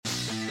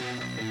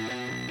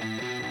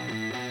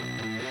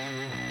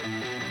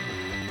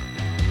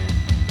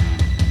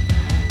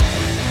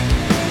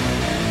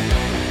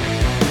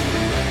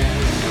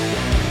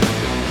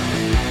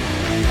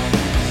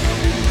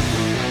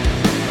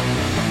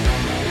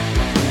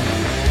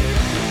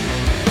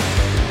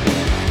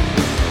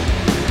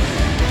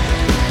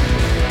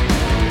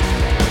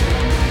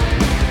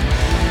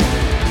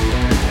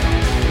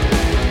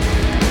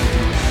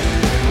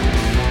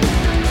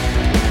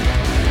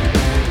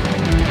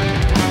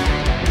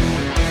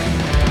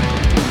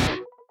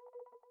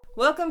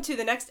Welcome to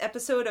the next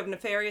episode of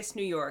Nefarious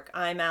New York.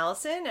 I'm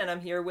Allison, and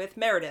I'm here with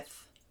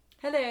Meredith.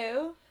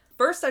 Hello.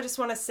 First, I just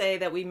want to say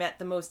that we met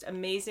the most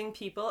amazing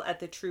people at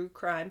the True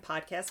Crime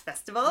Podcast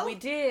Festival. We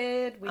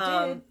did.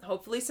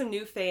 Hopefully some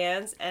new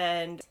fans,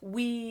 and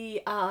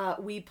We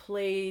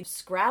played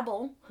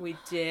Scrabble. we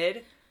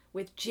did.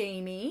 With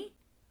Jamie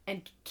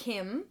and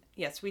Kim.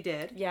 Yes, we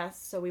did.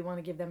 Yes, so we want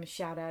to give them a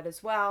shout out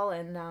as well,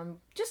 and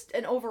just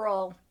an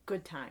overall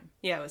good time.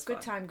 Yeah, it was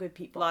good fun. time, good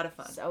people. A lot of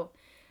fun. So,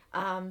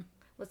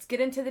 let's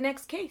get into the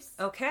next case.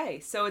 Okay,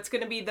 so it's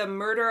going to be the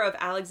murder of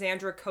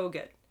Alexandra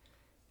Kogut.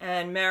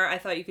 And Mara, I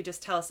thought you could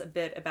just tell us a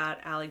bit about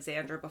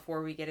Alexandra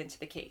before we get into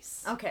the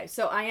case. Okay,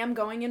 so I am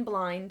going in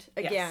blind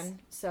again, Yes.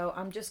 so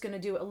I'm just going to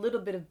do a little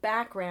bit of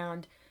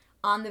background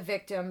on the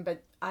victim,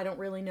 but I don't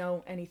really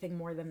know anything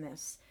more than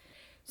this.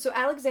 So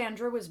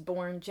Alexandra was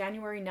born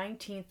January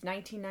 19th,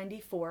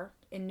 1994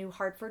 in New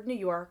Hartford, New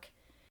York,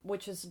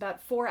 which is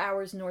about 4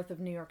 hours north of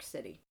New York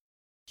City.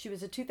 She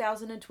was a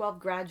 2012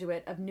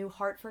 graduate of New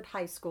Hartford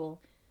High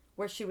School,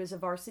 where she was a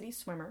varsity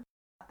swimmer.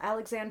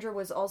 Alexandra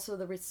was also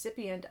the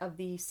recipient of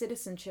the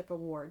Citizenship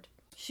Award.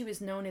 She was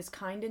known as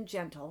kind and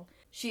gentle.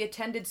 She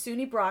attended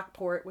SUNY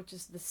Brockport, which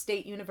is the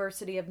State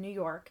University of New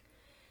York.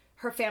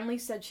 Her family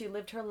said she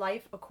lived her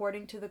life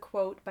according to the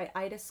quote by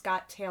Ida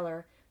Scott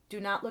Taylor, "Do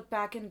not look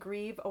back and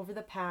grieve over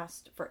the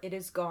past, for it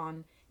is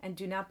gone, and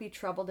do not be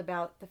troubled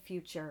about the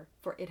future,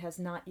 for it has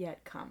not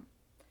yet come.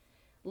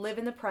 Live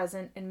in the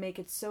present and make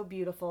it so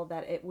beautiful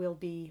that it will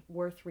be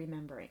worth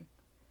remembering."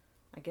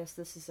 I guess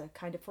this is a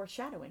kind of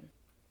foreshadowing.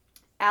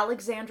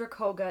 Alexandra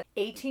Kogut,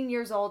 18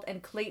 years old,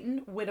 and Clayton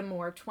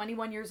Whittemore,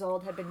 21 years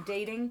old, had been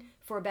dating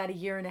for about a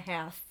year and a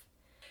half.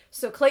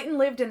 So Clayton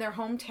lived in their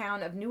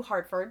hometown of New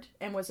Hartford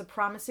and was a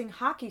promising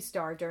hockey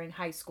star during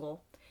high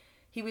school.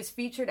 He was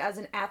featured as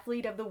an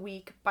Athlete of the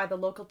Week by the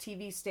local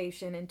TV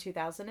station in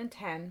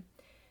 2010.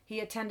 He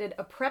attended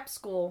a prep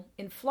school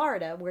in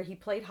Florida where he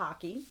played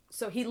hockey,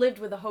 so he lived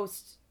with a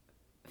host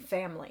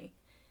family.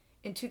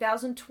 In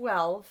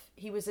 2012,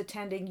 he was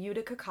attending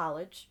Utica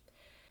College.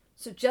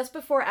 So just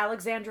before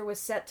Alexandra was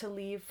set to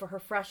leave for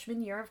her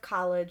freshman year of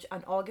college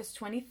on August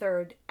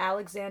 23rd,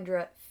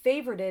 Alexandra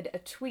favorited a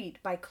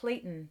tweet by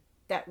Clayton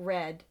that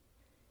read,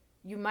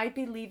 "You might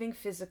be leaving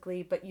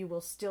physically, but you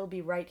will still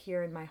be right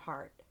here in my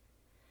heart."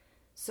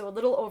 So a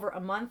little over a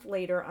month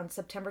later, on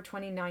September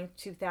 29th,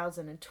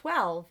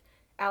 2012,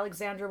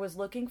 Alexandra was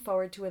looking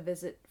forward to a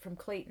visit from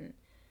Clayton.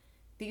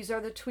 These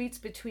are the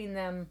tweets between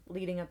them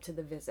leading up to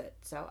the visit.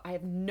 So I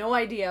have no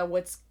idea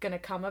what's going to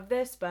come of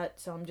this,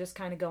 so I'm just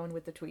kind of going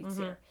with the tweets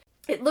here.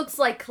 It looks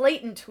like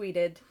Clayton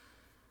tweeted,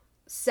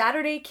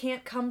 "Saturday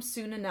can't come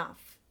soon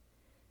enough."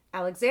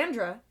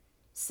 Alexandra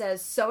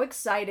says, "So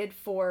excited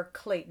for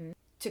Clayton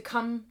to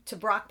come to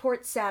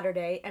Brockport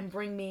Saturday and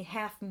bring me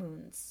half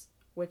moons,"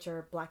 which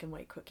are black and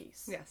white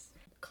cookies. Yes.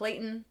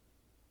 Clayton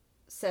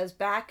says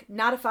back,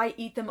 "Not if I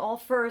eat them all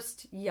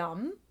first,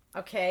 yum."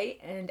 Okay,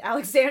 and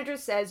Alexandra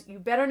says, "You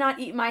better not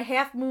eat my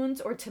half moons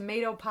or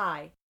tomato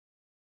pie."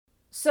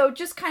 So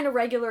just kind of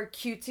regular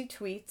cutesy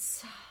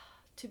tweets.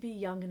 To be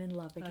young and in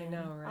love again. I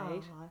know,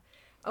 right?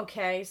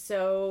 Okay,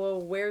 so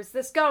where's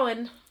this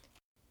going?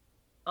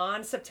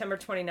 On September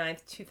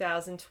 29th,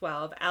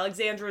 2012,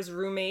 Alexandra's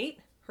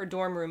roommate, her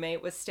dorm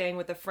roommate, was staying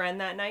with a friend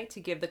that night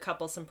to give the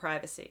couple some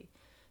privacy.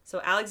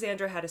 So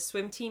Alexandra had a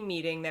swim team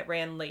meeting that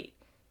ran late.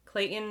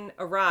 Clayton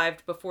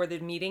arrived before the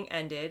meeting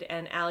ended,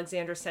 and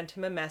Alexandra sent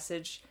him a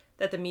message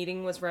that the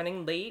meeting was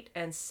running late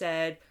and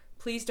said,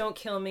 "Please don't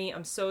kill me.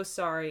 I'm so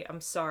sorry.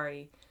 I'm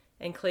sorry."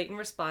 And Clayton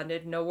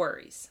responded, "No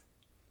worries."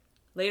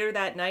 Later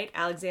that night,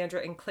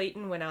 Alexandra and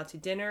Clayton went out to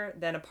dinner,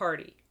 then a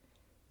party.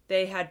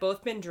 They had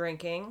both been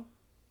drinking.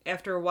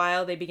 After a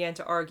while, they began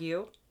to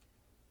argue.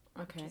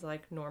 Okay. Which is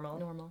like normal.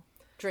 Normal.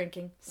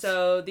 Drinking.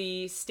 So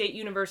the State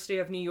University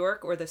of New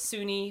York, or the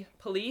SUNY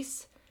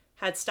police,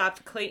 had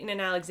stopped Clayton and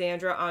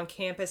Alexandra on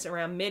campus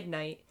around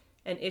midnight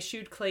and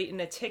issued Clayton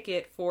a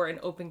ticket for an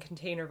open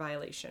container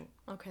violation.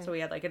 Okay. So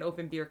he had like an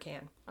open beer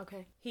can.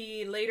 Okay.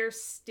 He later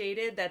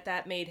stated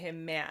that made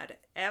him mad.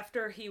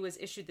 After he was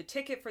issued the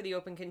ticket for the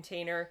open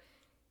container,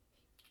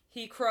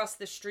 he crossed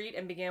the street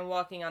and began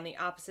walking on the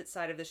opposite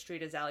side of the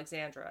street as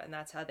Alexandra, and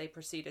that's how they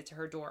proceeded to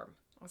her dorm.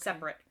 Okay.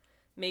 Separate.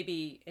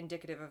 Maybe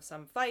indicative of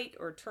some fight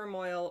or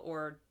turmoil,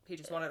 or he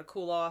just wanted to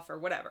cool off or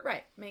whatever.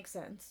 Right. Makes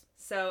sense.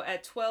 So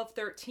at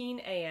 12:13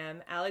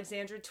 a.m.,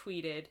 Alexandra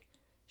tweeted,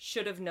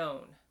 "Should have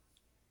known."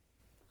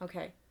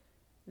 Okay.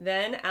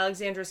 Then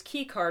Alexandra's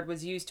key card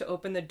was used to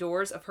open the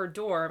doors of her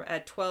dorm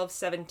at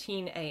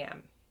 12:17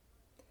 a.m.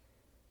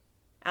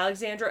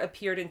 Alexandra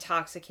appeared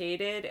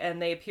intoxicated,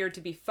 and they appeared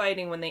to be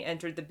fighting when they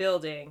entered the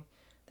building.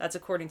 That's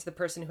according to the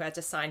person who had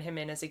to sign him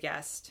in as a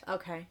guest.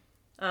 Okay.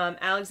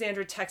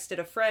 Alexandra texted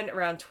a friend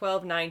around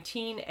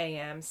 12:19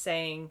 a.m.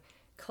 saying,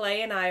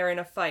 "Clay and I are in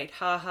a fight,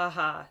 ha ha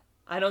ha.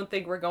 I don't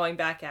think we're going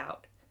back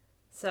out."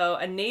 So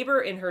a neighbor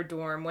in her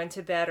dorm went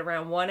to bed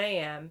around 1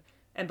 a.m.,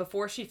 and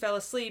before she fell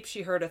asleep,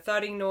 she heard a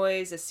thudding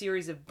noise, a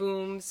series of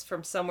booms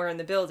from somewhere in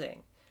the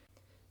building.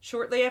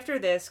 Shortly after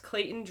this,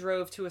 Clayton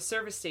drove to a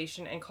service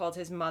station and called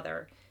his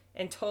mother,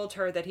 and told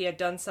her that he had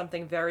done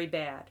something very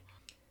bad.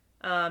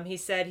 He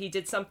said he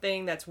did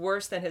something that's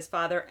worse than his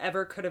father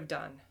ever could have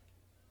done.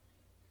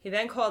 He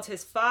then called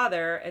his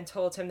father and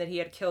told him that he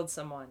had killed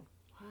someone.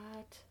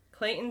 What?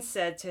 Clayton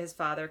said to his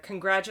father,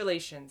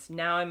 "Congratulations,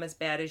 now I'm as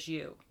bad as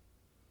you."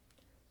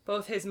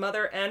 Both his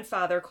mother and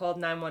father called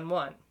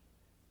 911.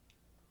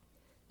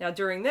 Now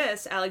during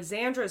this,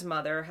 Alexandra's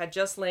mother had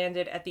just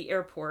landed at the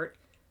airport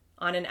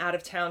on an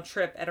out-of-town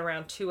trip at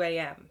around 2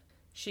 a.m.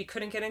 She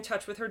couldn't get in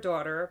touch with her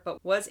daughter,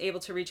 but was able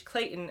to reach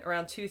Clayton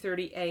around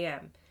 2:30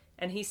 a.m.,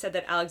 and he said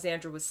that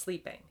Alexandra was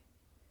sleeping.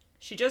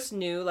 She just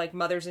knew, like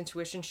mother's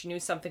intuition, she knew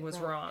something was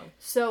wrong.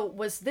 So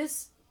was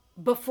this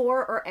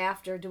before or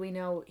after, do we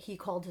know, he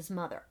called his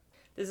mother?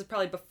 This is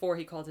probably before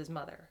he called his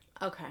mother.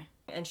 Okay.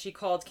 And she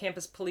called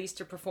campus police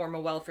to perform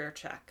a welfare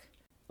check.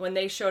 When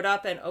they showed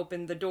up and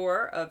opened the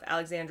door of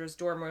Alexandra's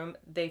dorm room,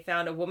 they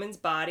found a woman's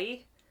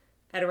body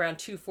at around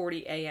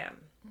 2:40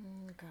 a.m.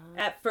 Oh, God.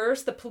 At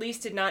first, the police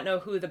did not know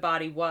who the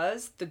body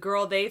was. The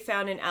girl they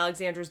found in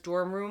Alexandra's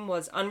dorm room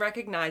was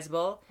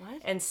unrecognizable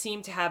and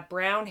seemed to have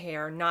brown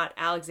hair, not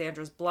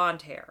Alexandra's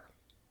blonde hair.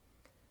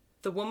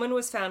 The woman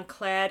was found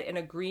clad in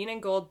a green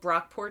and gold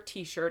Brockport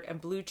t-shirt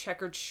and blue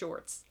checkered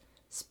shorts,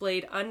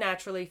 splayed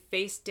unnaturally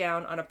face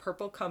down on a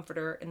purple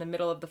comforter in the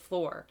middle of the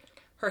floor,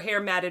 her hair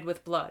matted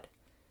with blood.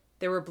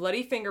 There were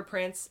bloody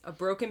fingerprints, a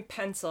broken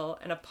pencil,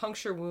 and a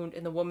puncture wound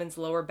in the woman's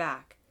lower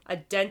back, a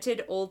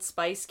dented Old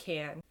Spice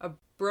can, a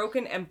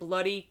broken and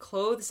bloody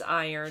clothes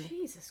iron,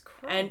 Jesus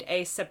Christ. and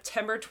a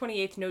September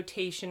 28th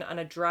notation on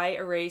a dry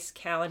erase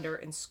calendar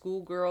in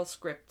schoolgirl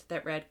script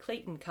that read,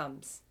 "Clayton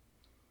comes."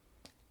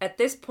 At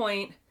this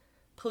point,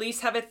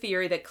 police have a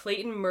theory that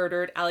Clayton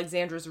murdered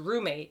Alexandra's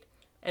roommate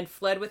and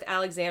fled with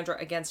Alexandra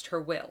against her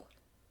will.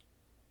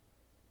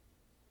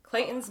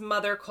 Clayton's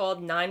mother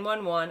called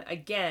 911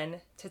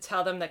 again to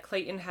tell them that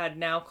Clayton had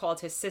now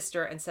called his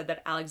sister and said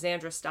that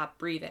Alexandra stopped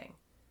breathing.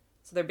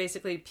 So they're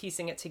basically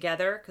piecing it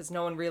together because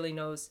no one really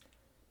knows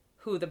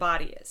who the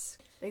body is.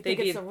 They think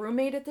it's a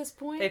roommate at this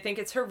point? They think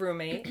it's her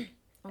roommate, okay.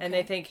 And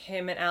they think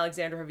him and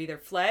Alexandra have either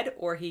fled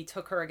or he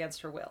took her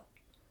against her will.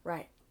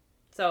 Right.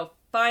 So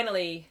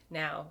finally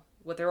now,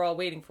 what they're all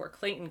waiting for,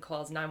 Clayton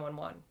calls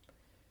 911.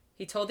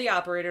 He told the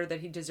operator that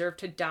he deserved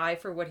to die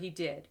for what he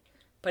did,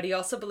 but he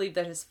also believed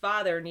that his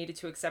father needed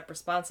to accept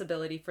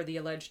responsibility for the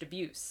alleged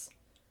abuse.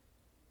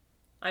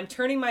 "I'm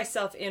turning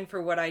myself in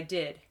for what I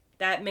did.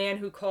 That man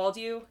who called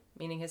you,"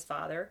 meaning his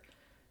father,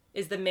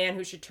 "is the man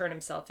who should turn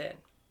himself in."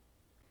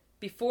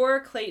 Before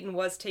Clayton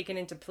was taken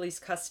into police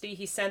custody,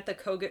 he sent the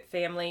Kogut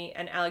family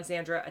and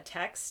Alexandra a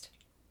text.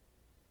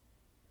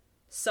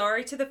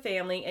 "Sorry to the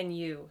family and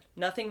you.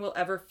 Nothing will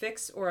ever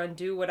fix or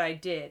undo what I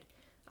did.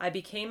 I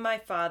became my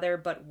father,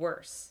 but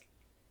worse."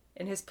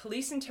 In his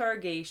police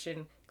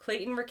interrogation,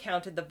 Clayton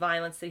recounted the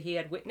violence that he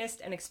had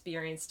witnessed and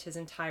experienced his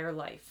entire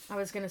life. I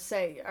was going to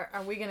say,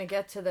 are we going to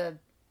get to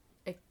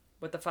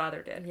what the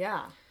father did?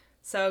 Yeah.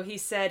 So he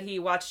said he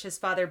watched his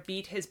father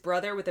beat his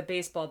brother with a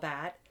baseball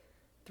bat,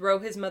 throw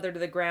his mother to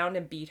the ground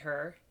and beat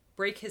her,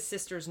 break his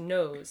sister's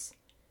nose,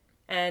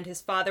 and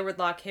his father would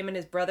lock him and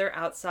his brother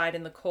outside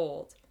in the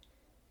cold.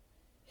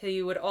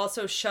 He would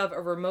also shove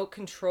a remote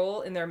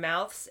control in their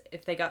mouths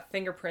if they got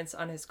fingerprints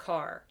on his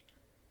car.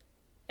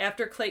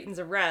 After Clayton's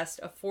arrest,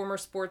 a former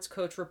sports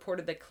coach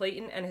reported that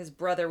Clayton and his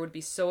brother would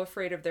be so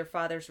afraid of their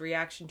father's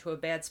reaction to a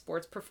bad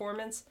sports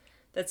performance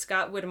that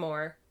Scott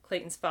Whittemore,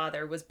 Clayton's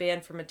father, was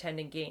banned from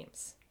attending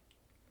games.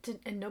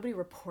 And nobody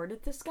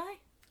reported this guy?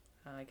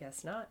 I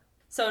guess not.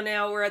 So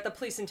now we're at the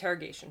police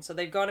interrogation. So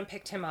they've gone and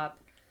picked him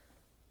up.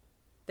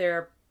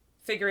 They're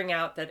figuring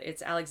out that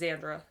it's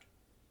Alexandra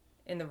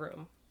in the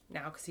room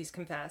now because he's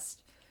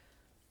confessed.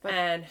 But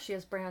and she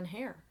has brown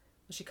hair.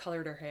 She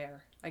colored her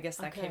hair. I guess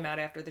that came out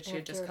after that she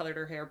had just colored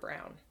her hair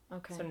brown.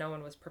 Okay. So no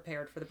one was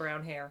prepared for the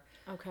brown hair.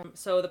 Okay.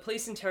 So the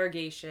police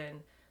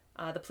interrogation,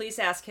 the police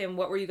ask him,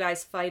 "What were you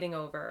guys fighting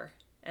over?"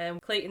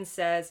 And Clayton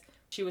says,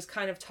 "She was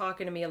kind of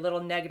talking to me a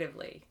little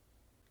negatively."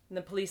 And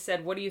the police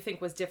said, "What do you think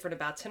was different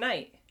about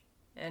tonight?"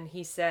 And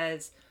he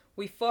says,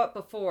 "We fought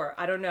before.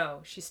 I don't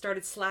know. She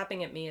started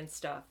slapping at me and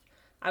stuff.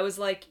 I was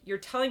like, you're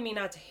telling me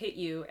not to hit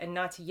you and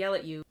not to yell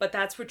at you, but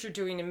that's what you're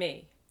doing to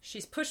me.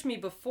 She's pushed me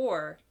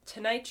before.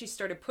 Tonight she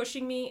started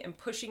pushing me and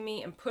pushing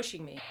me and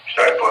pushing me." She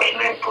started pushing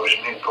me and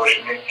pushing me and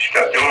pushing me. She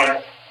kept doing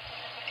it.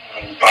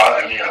 It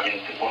bothered me. I mean,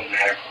 it wouldn't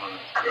matter from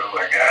a girl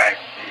or a guy.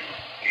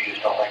 You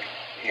just don't like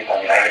it.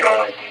 I mean, I don't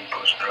like being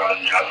pushed around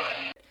in general.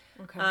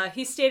 Okay.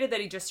 He stated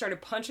that he just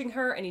started punching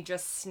her and he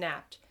just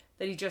snapped.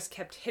 That he just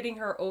kept hitting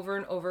her over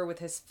and over with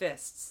his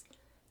fists.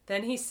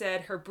 Then he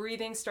said her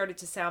breathing started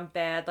to sound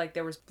bad, like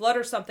there was blood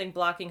or something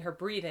blocking her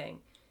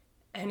breathing.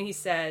 And he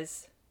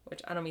says,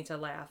 which I don't mean to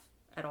laugh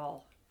at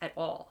all,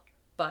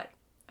 but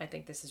I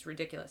think this is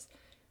ridiculous.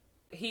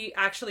 He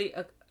actually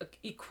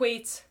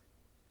equates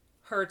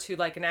her to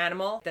like an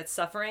animal that's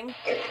suffering.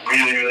 Like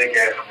really, really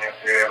bad from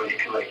there, but you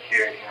could like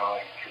hear,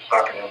 like you're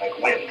sucking in like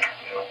wind,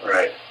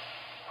 Right.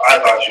 I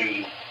thought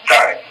she was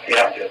dying.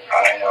 Yeah.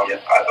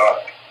 I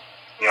thought,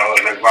 it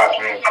was like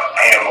watching an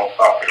animal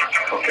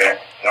suffer. Okay.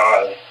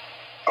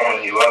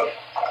 Someone you love,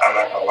 I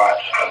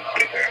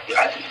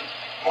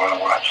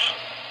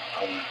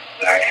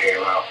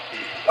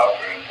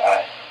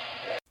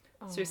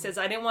he says,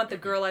 I didn't want the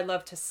girl I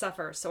loved to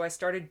suffer, so I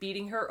started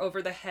beating her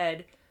over the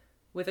head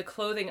with a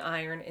clothing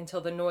iron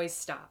until the noise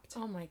stopped.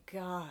 Oh my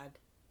God.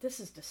 This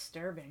is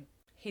disturbing.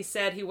 He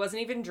said he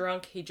wasn't even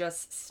drunk, he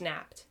just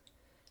snapped.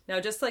 Now,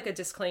 just like a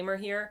disclaimer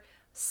here,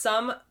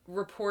 some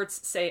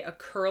reports say a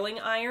curling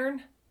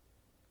iron,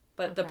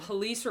 but the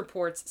police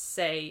reports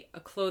say a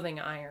clothing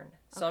iron.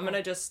 So I'm going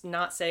to just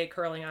not say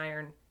curling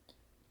iron.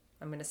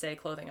 I'm going to say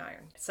clothing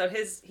iron. So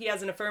he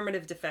has an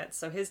affirmative defense.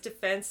 So his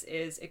defense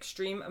is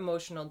extreme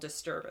emotional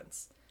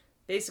disturbance.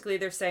 Basically,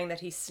 they're saying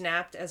that he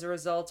snapped as a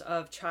result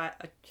of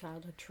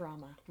childhood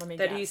trauma. Let me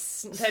that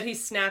guess. he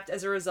snapped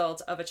as a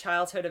result of a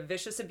childhood of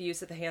vicious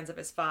abuse at the hands of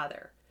his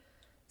father.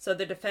 So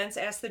the defense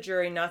asked the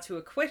jury not to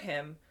acquit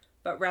him,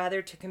 but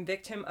rather to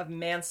convict him of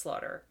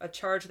manslaughter, a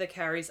charge that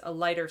carries a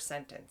lighter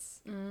sentence.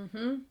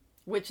 Mm-hmm.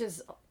 Which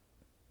is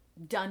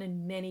done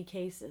in many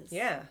cases.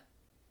 Yeah.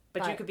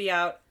 But you could be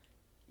out.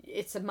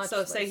 It's a much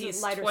So say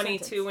he's 22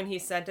 sentence. when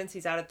he's sentenced,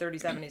 he's out at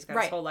 37. He's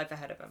got his whole life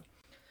ahead of him.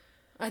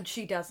 And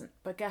she doesn't,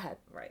 but go ahead.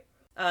 Right.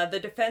 The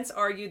defense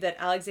argued that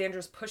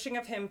Alexandra's pushing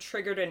of him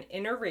triggered an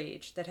inner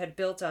rage that had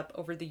built up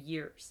over the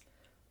years.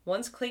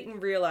 Once Clayton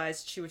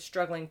realized she was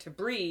struggling to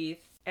breathe,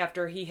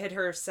 after he hit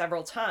her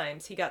several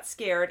times, he got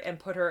scared and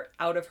put her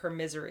out of her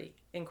misery,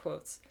 in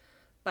quotes,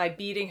 by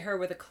beating her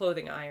with a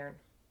clothing iron.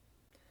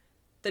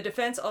 The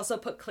defense also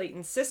put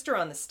Clayton's sister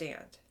on the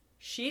stand.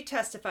 She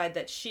testified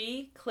that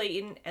she,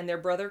 Clayton, and their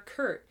brother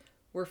Kurt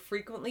were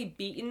frequently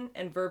beaten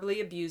and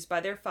verbally abused by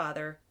their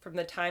father from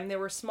the time they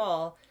were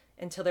small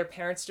until their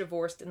parents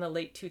divorced in the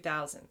late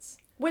 2000s.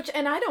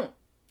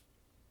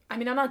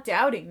 I'm not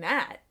doubting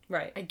that.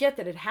 Right. I get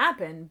that it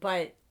happened,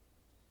 but...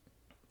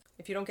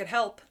 If you don't get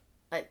help...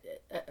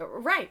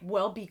 right.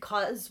 Well,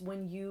 because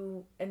when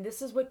you... And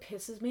this is what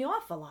pisses me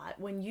off a lot.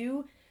 When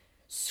you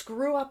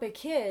screw up a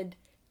kid,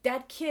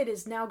 that kid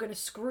is now going to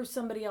screw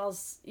somebody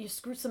else... You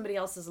screw somebody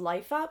else's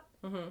life up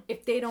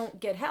if they don't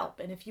get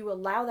help. And if you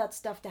allow that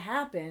stuff to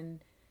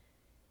happen...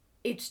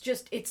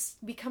 It's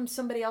becomes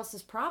somebody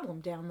else's problem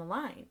down the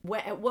line.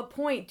 At what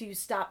point do you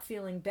stop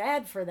feeling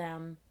bad for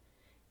them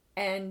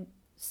and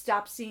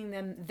stop seeing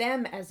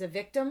them as a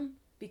victim?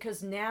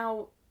 Because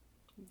now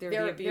they're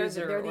the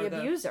abuser,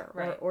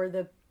 or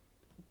the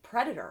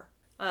predator.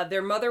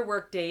 Their mother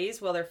worked days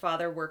while their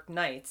father worked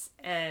nights,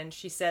 and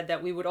she said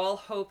that we would all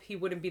hope he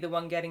wouldn't be the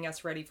one getting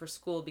us ready for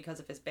school because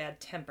of his bad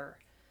temper.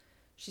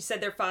 She said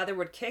their father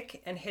would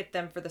kick and hit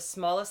them for the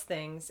smallest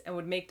things and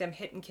would make them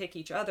hit and kick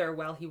each other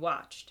while he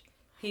watched.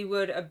 He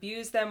would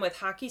abuse them with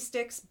hockey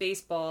sticks,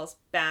 baseballs,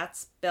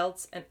 bats,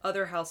 belts, and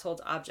other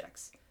household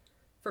objects.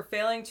 For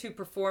failing to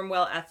perform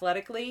well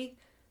athletically,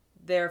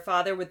 their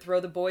father would throw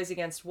the boys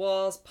against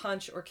walls,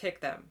 punch, or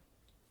kick them.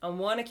 On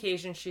one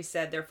occasion, she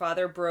said their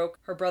father broke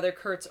her brother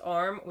Kurt's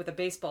arm with a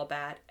baseball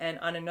bat, and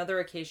on another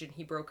occasion,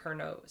 he broke her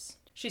nose.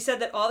 She said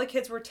that all the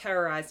kids were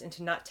terrorized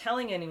into not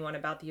telling anyone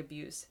about the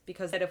abuse,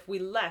 because that if we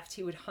left,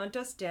 he would hunt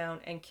us down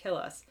and kill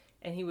us,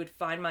 and he would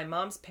find my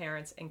mom's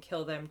parents and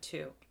kill them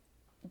too.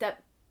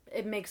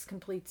 It makes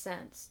complete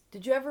sense.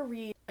 Did you ever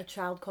read A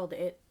Child Called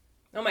It?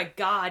 Oh my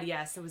God,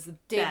 yes, it was the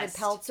David best.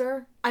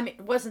 Peltzer. I mean,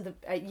 it wasn't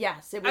the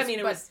yes, it was. I mean,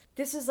 it was.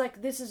 This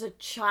is a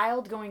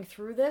child going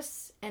through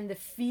this, and the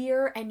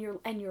fear, and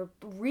you're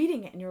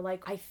reading it, and you're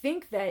like, I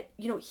think that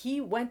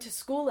he went to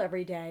school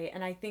every day,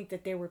 and I think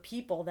that there were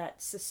people that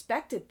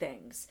suspected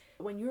things.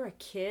 When you're a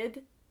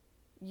kid,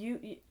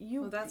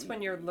 Well, that's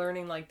when you're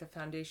learning like the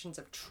foundations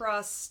of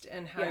trust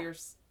and how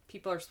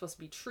people are supposed to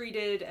be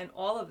treated and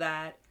all of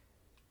that.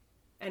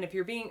 And if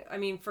you're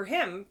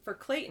for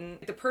Clayton,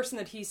 the person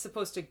that he's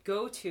supposed to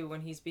go to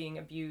when he's being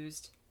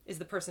abused is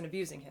the person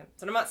abusing him.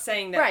 So I'm not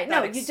saying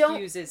that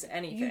excuses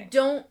anything. You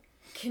don't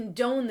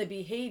condone the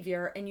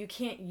behavior, and you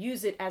can't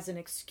use it as an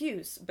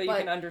excuse. But you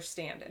can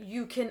understand it.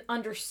 You can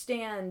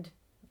understand.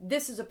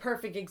 This is a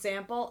perfect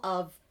example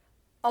of,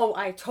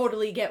 I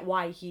totally get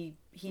why he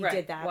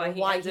did that. Why or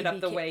he ended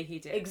up the way he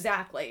did.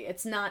 Exactly.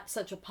 It's not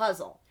such a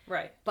puzzle.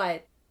 Right.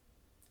 But,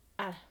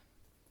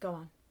 go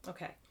on.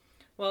 Okay.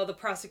 Well, the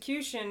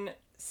prosecution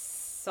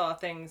saw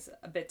things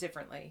a bit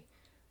differently.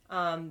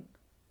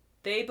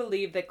 They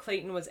believed that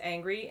Clayton was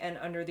angry and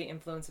under the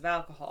influence of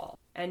alcohol,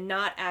 and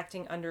not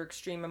acting under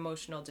extreme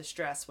emotional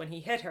distress when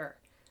he hit her.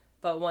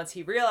 But once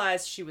he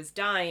realized she was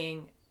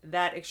dying,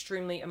 that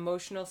extremely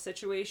emotional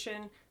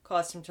situation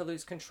caused him to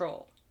lose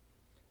control.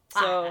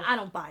 So I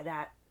don't buy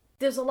that.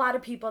 There's a lot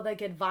of people that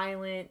get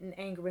violent and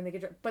angry when they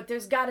get drunk, but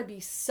there's got to be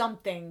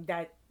something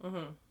that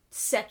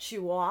sets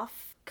you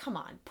off. Come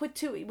on, put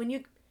 2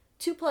 +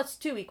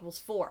 2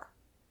 = 4.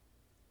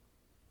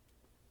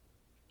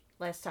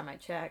 Last time I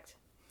checked,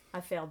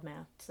 I failed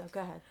math, so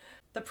go ahead.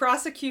 The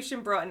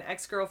prosecution brought an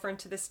ex-girlfriend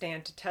to the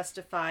stand to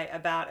testify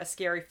about a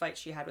scary fight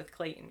she had with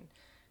Clayton.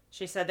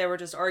 She said they were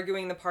just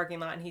arguing in the parking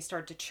lot, and he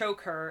started to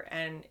choke her,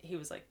 and he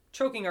was like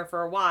choking her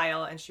for a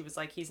while, and she was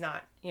like, he's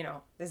not,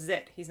 this is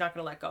it. He's not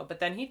going to let go. But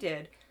then he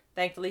did.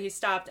 Thankfully, he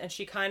stopped, and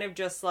she kind of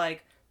just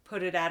like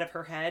put it out of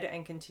her head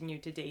and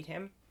continued to date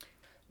him.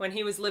 When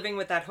he was living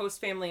with that host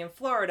family in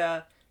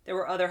Florida, there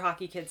were other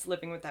hockey kids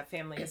living with that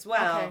family as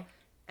well. Okay.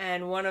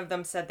 And one of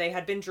them said they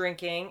had been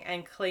drinking,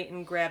 and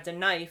Clayton grabbed a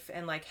knife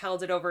and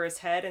held it over his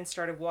head and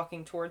started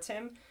walking towards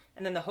him.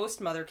 And then the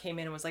host mother came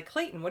in and was like,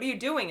 "Clayton, what are you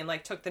doing?"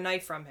 and took the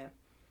knife from him.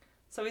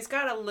 So he's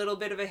got a little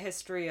bit of a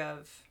history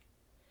of...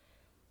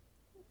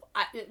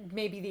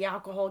 maybe the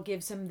alcohol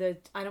gives him the,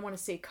 I don't want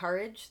to say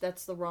courage,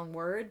 that's the wrong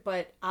word,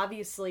 but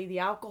obviously the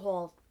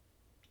alcohol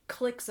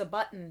clicks a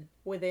button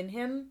within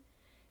him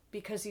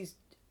because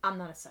I'm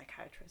not a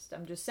psychiatrist.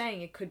 I'm just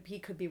saying he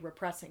could be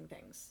repressing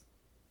things.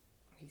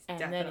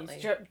 Then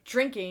he's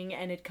drinking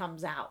and it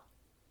comes out.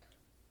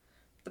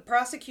 The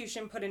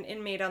prosecution put an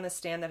inmate on the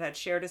stand that had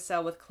shared a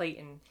cell with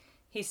Clayton.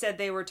 He said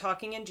they were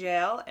talking in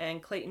jail,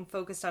 and Clayton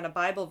focused on a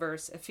Bible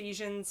verse,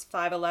 Ephesians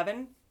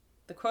 5:11.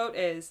 The quote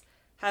is,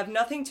 "Have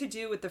nothing to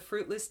do with the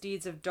fruitless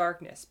deeds of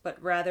darkness,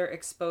 but rather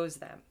expose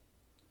them."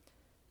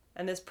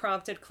 And this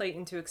prompted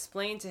Clayton to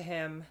explain to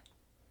him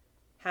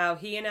how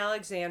he and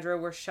Alexandra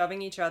were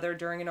shoving each other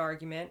during an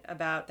argument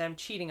about them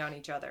cheating on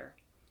each other.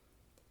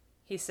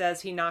 He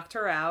says he knocked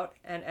her out,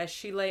 and as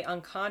she lay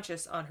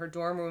unconscious on her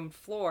dorm room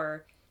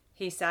floor,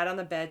 he sat on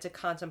the bed to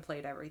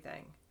contemplate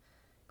everything.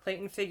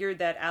 Clayton figured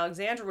that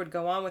Alexandra would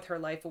go on with her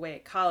life away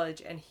at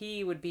college, and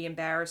he would be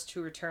embarrassed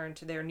to return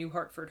to their New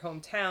Hartford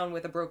hometown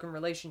with a broken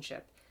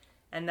relationship.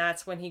 And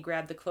that's when he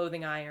grabbed the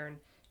clothing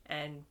iron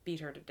and beat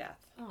her to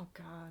death. Oh,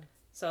 God.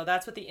 So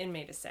that's what the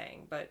inmate is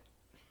saying, but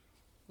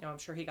I'm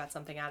sure he got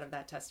something out of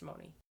that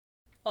testimony.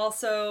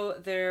 Also,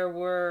 there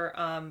were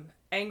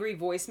angry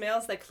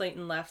voicemails that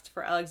Clayton left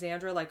for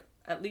Alexandra,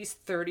 at least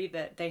 30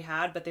 that they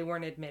had, but they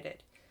weren't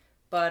admitted.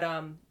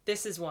 But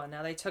this is one.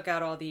 Now, they took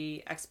out all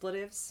the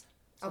expletives,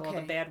 so all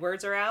the bad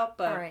words are out.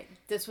 But all right.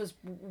 This was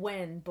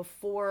when?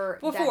 Before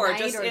that night,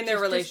 just in their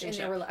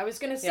relationship. I was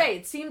going to say,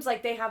 It seems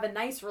like they have a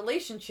nice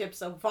relationship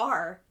so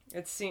far.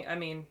 That's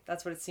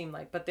what it seemed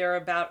like. But there are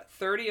about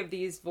 30 of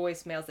these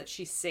voicemails that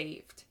she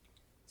saved.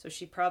 So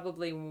she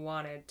probably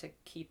wanted to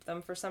keep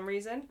them for some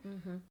reason.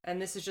 Mm-hmm.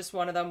 And this is just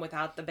one of them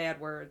without the bad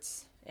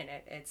words in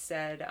it. It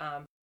said,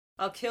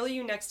 "I'll kill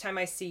you next time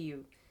I see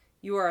you.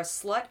 You are a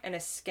slut and a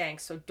skank,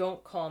 so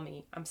don't call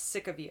me. I'm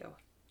sick of you."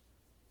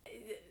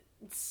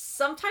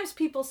 Sometimes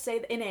people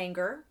say in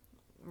anger,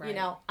 right.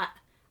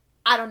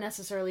 I don't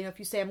necessarily know if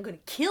you say I'm going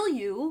to kill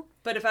you.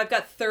 But if I've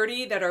got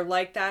 30 that are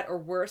like that or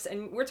worse,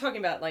 and we're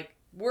talking about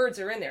words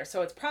are in there,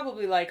 so it's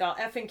probably I'll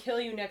effing kill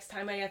you next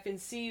time I effing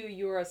see you.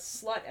 You're a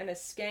slut and a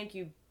skank,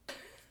 you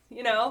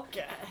God.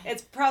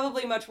 It's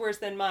probably much worse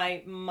than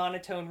my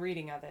monotone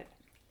reading of it.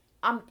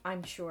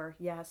 I'm sure,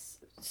 yes.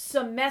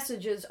 Some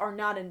messages are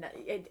not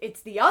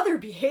it's the other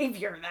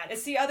behavior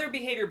It's the other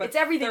behavior, but it's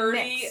everything 30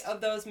 mixed.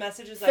 of those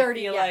messages, 30,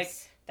 I feel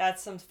yes.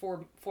 That's some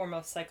form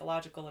of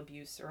psychological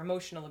abuse or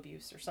emotional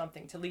abuse or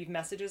something, to leave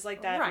messages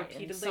like that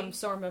repeatedly. And some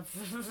sort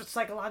of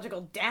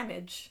psychological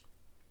damage.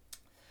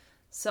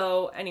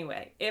 So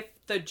anyway, if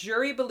the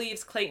jury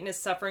believes Clayton is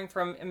suffering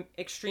from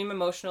extreme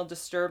emotional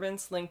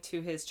disturbance linked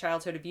to his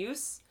childhood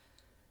abuse,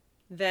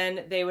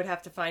 then they would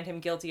have to find him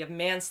guilty of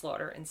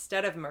manslaughter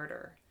instead of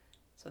murder.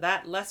 So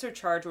that lesser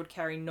charge would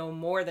carry no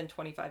more than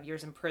 25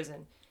 years in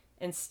prison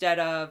instead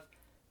of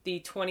the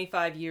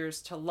 25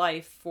 years to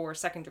life for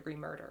second-degree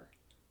murder.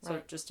 So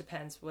It just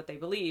depends what they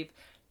believe.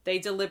 They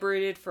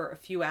deliberated for a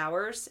few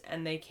hours,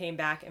 and they came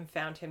back and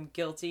found him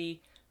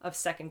guilty of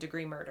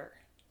second-degree murder.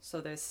 So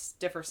there's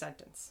stiffer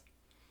sentence.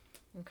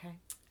 Okay.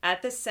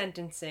 At the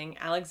sentencing,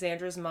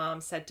 Alexandra's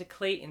mom said to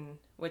Clayton,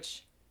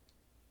 which,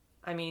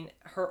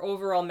 her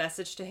overall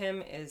message to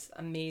him is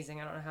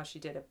amazing. I don't know how she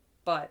did it,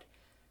 but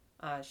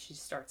she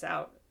starts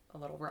out a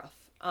little rough.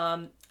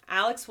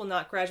 "Alex will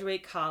not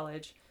graduate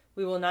college.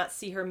 We will not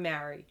see her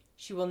marry.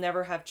 She will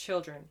never have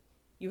children.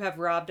 You have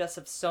robbed us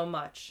of so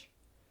much."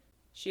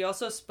 She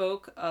also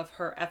spoke of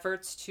her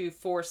efforts to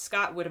force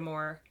Scott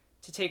Whittemore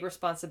to take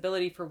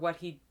responsibility for what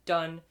he'd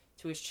done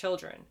to his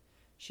children.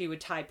 She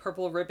would tie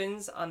purple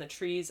ribbons on the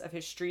trees of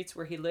his streets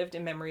where he lived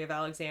in memory of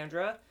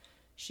Alexandra.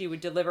 She would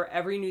deliver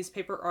every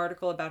newspaper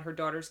article about her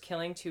daughter's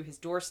killing to his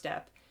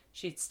doorstep.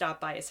 She'd stop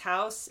by his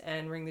house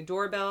and ring the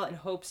doorbell in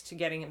hopes to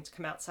getting him to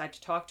come outside to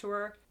talk to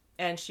her.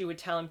 And she would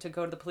tell him to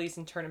go to the police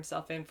and turn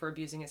himself in for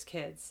abusing his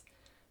kids.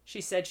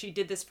 She said she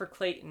did this for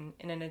Clayton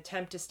in an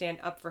attempt to stand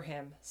up for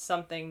him,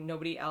 something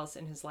nobody else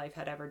in his life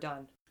had ever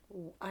done.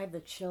 I have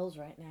the chills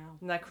right now.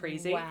 Isn't that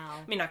crazy?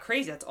 Wow. Not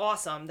crazy. That's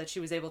awesome that she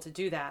was able to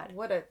do that.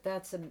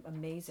 That's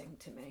amazing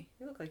to me.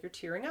 You look like you're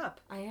tearing up.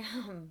 I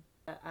am.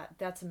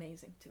 That's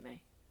amazing to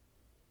me.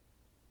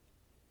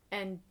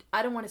 And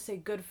I don't want to say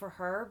good for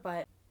her,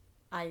 but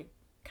I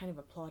kind of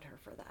applaud her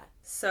for that.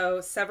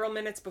 So, several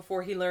minutes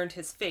before he learned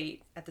his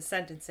fate at the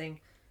sentencing,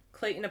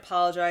 Clayton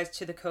apologized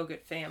to the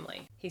Kogut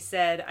family. He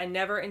said, "I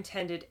never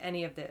intended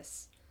any of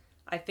this.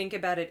 I think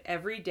about it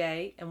every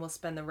day and will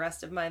spend the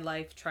rest of my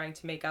life trying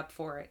to make up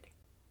for it."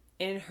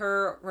 In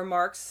her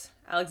remarks,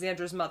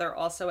 Alexandra's mother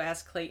also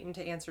asked Clayton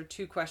to answer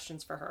 2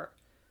 questions for her.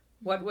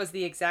 What was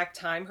the exact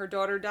time her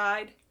daughter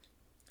died?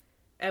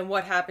 And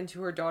what happened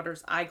to her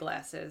daughter's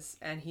eyeglasses?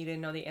 And he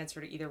didn't know the answer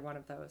to either one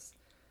of those.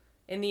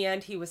 In the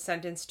end, he was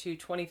sentenced to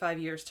 25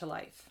 years to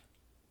life.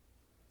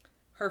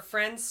 Her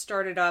friends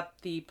started up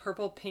the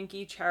Purple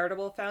Pinky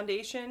Charitable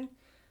Foundation,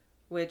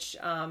 which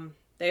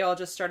they all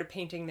just started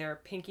painting their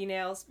pinky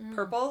nails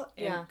purple,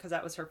 because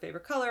that was her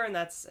favorite color, and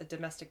that's a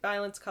domestic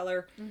violence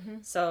color.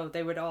 So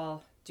they would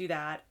all do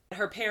that.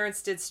 Her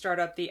parents did start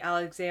up the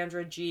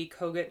Alexandra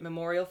Kogut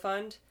Memorial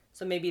Fund,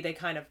 so maybe they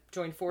kind of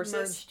joined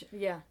forces. Merged.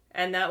 Yeah.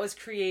 And that was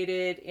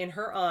created in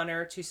her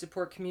honor to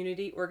support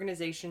community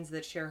organizations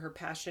that share her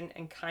passion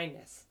and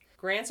kindness.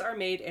 Grants are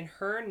made in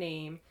her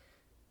name,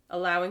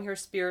 allowing her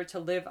spirit to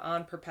live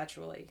on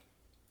perpetually.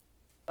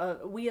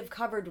 We have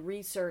covered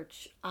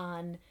research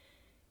on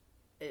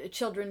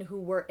children who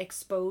were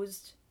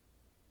exposed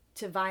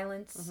to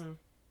violence,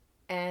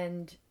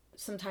 and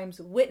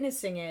sometimes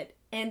witnessing it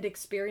and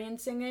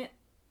experiencing it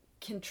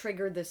can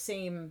trigger the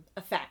same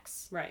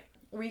effects. Right.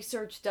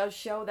 Research does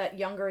show that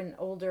young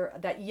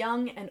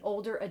and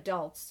older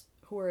adults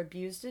who are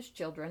abused as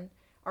children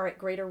are at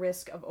greater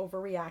risk of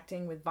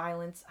overreacting with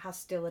violence,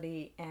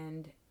 hostility,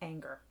 and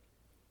anger.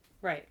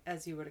 Right,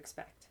 as you would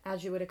expect.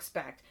 As you would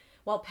expect.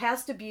 While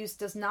past abuse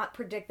does not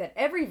predict that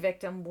every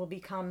victim will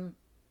become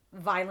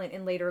violent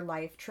in later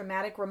life,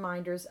 traumatic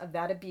reminders of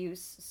that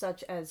abuse,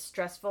 such as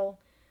stressful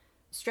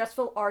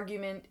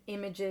argument,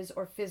 images,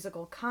 or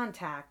physical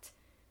contact,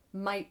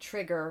 might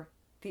trigger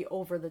the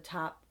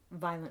over-the-top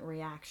violent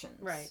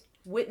reactions. Right.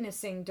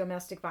 Witnessing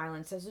domestic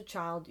violence as a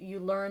child, you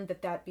learn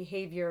that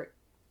behavior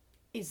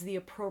is the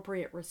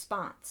appropriate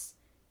response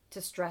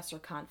to stress or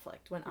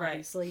conflict, when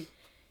obviously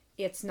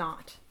it's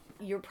not.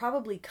 You're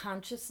probably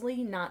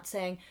consciously not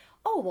saying,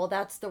 oh, well,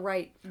 that's the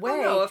right way.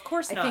 Oh, no, of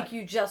course not. I think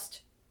you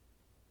just,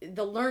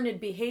 the learned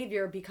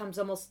behavior becomes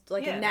almost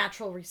like a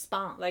natural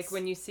response. Like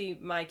when you see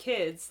my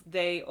kids,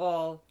 they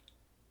all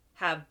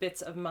have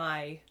bits of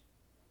my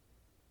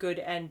good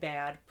and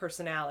bad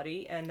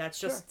personality, and that's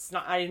just, it's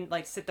not, I didn't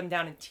like sit them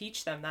down and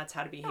teach them that's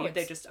how to behave. No,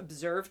 they just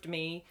observed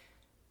me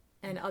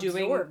and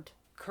doing absorbed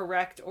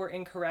correct or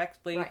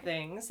incorrectly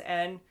things,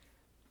 and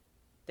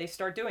they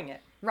start doing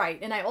it. Right.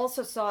 And I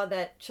also saw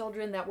that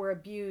children that were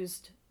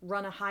abused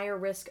run a higher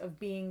risk of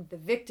being the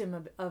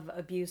victim of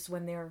abuse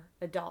when they're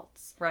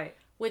adults. Right.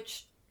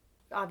 Which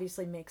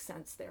obviously makes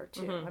sense there,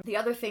 too. The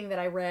other thing that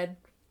I read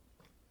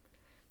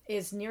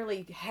is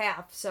nearly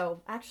half,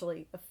 so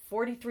actually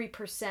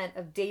 43%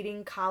 of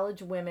dating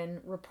college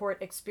women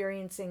report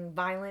experiencing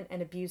violent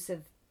and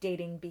abusive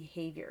dating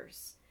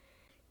behaviors.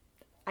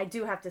 I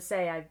do have to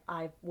say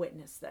I've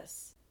witnessed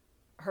this.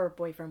 Her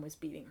boyfriend was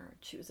beating her.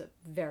 She was a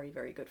very,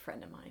 very good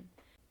friend of mine.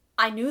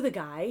 I knew the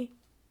guy,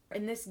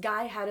 and this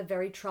guy had a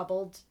very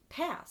troubled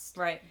past.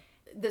 Right.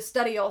 The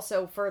study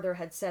also further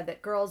had said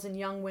that girls and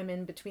young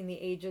women between the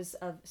ages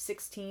of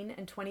 16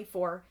 and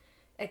 24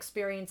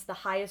 experience the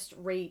highest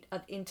rate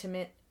of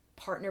intimate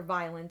partner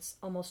violence,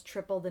 almost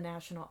triple the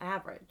national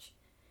average.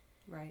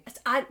 Right.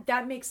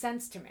 That makes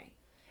sense to me.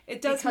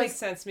 It does make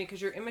sense to me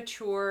because you're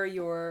immature,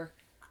 you're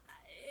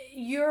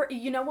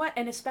you know what,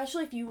 and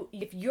especially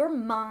if your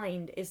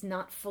mind is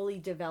not fully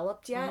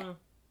developed yet,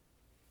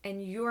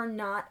 and you're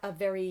not a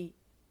very,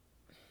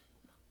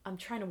 I'm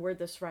trying to word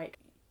this right.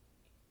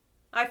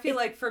 I feel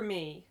like for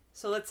me,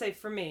 so let's say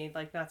for me,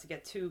 like not to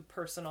get too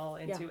personal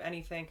into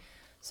anything.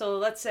 So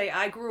let's say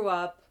I grew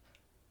up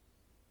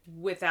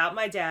without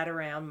my dad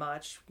around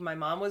much. My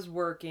mom was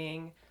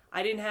working.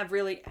 I didn't have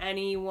really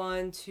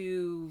anyone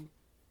to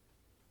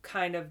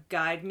kind of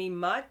guide me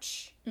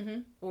much,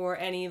 or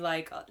any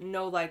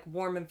no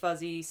warm and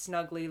fuzzy,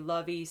 snuggly,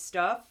 lovey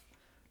stuff.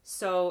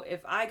 So if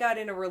I got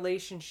in a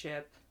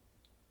relationship,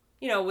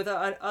 with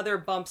other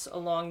bumps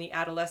along the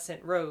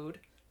adolescent road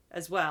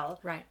as well,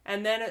 right?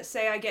 And then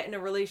say I get in a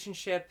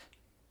relationship,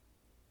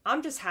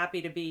 I'm just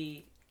happy to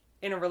be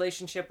in a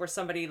relationship where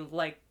somebody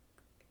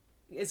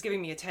is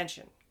giving me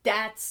attention.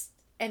 That's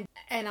and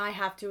I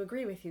have to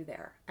agree with you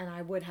there, and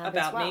I would have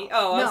about as well. Me.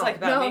 Oh, I was like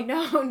about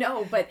me.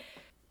 No, but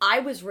I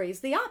was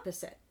raised the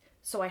opposite.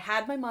 So I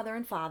had my mother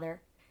and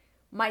father.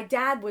 My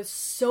dad was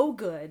so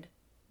good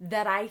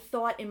that I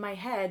thought in my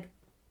head,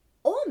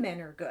 all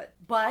men are good.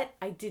 But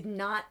I did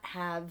not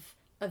have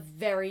a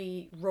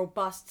very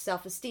robust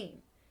self-esteem.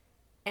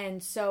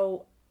 And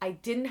so I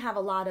didn't have a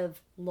lot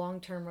of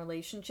long-term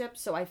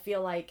relationships. So I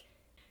feel like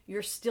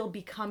you're still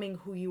becoming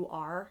who you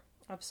are.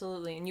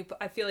 Absolutely. And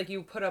I feel like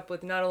you put up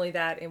with not only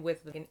that and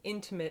with an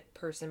intimate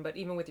person, but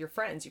even with your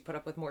friends, you put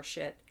up with more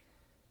shit.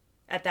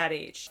 At that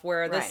age,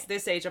 where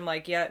this age, I'm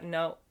like, yeah,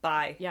 no,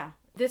 bye. Yeah,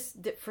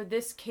 for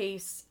this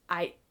case,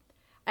 I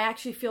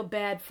actually feel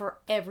bad for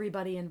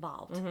everybody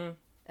involved.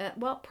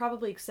 Well,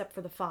 probably except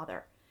for the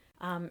father,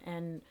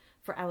 and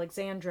for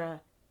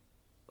Alexandra,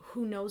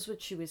 who knows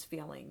what she was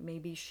feeling?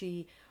 Maybe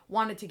she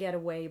wanted to get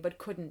away but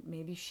couldn't.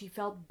 Maybe she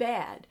felt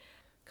bad.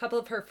 A couple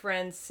of her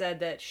friends said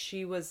that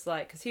she was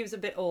because he was a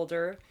bit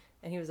older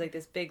and he was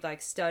this big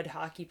stud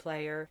hockey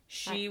player.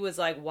 She was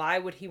like, why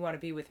would he want to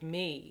be with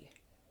me?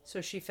 So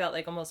she felt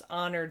almost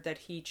honored that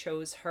he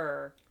chose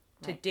her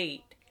to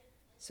date.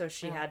 So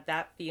she had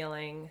that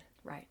feeling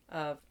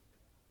of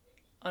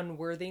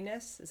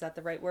unworthiness. Is that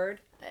the right word?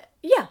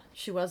 Yeah,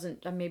 she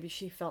wasn't. Maybe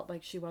she felt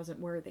like she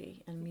wasn't worthy.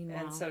 And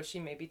meanwhile, and so she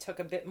maybe took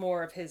a bit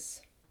more of his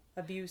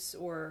abuse,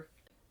 or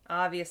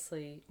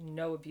obviously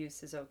no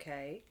abuse is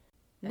okay.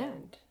 No.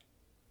 And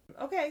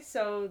okay,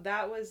 so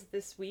that was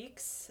this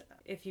week's.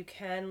 If you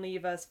can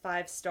leave us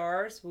 5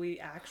 stars, we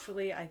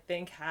actually, I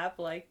think, have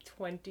like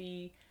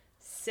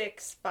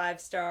 26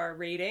 5-star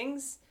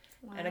ratings.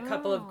 Wow. And a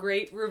couple of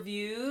great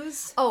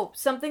reviews. Oh,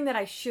 something that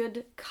I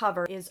should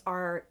cover is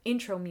our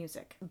intro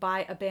music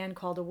by a band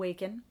called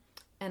Awaken.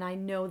 And I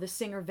know the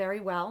singer very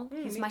well.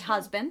 He's my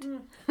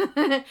husband.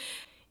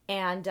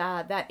 And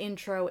that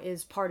intro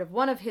is part of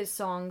one of his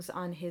songs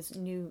on his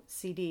new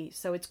CD.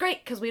 So it's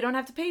great because we don't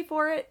have to pay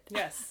for it.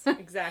 Yes,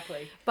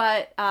 exactly.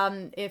 But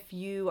if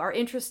you are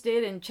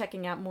interested in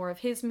checking out more of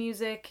his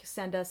music,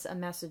 send us a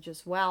message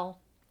as well.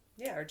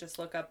 Yeah, or just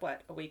look up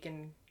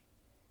Awaken.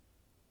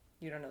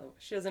 You don't know.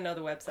 She doesn't know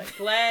the website.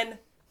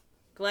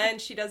 Glenn,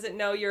 she doesn't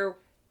know your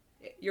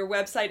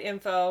website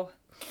info.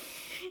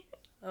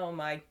 Oh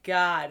my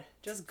God.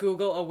 Just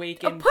Google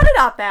Awaken. Oh, put it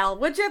up, Al.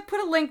 Would you put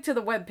a link to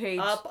the webpage?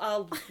 Up,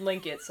 I'll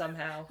link it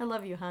somehow. I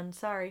love you, hun.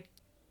 Sorry.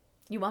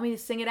 You want me to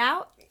sing it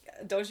out?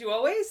 Don't you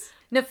always?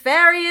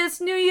 Nefarious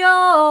New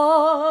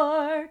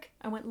York.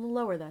 I went a little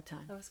lower that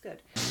time. That was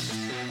good.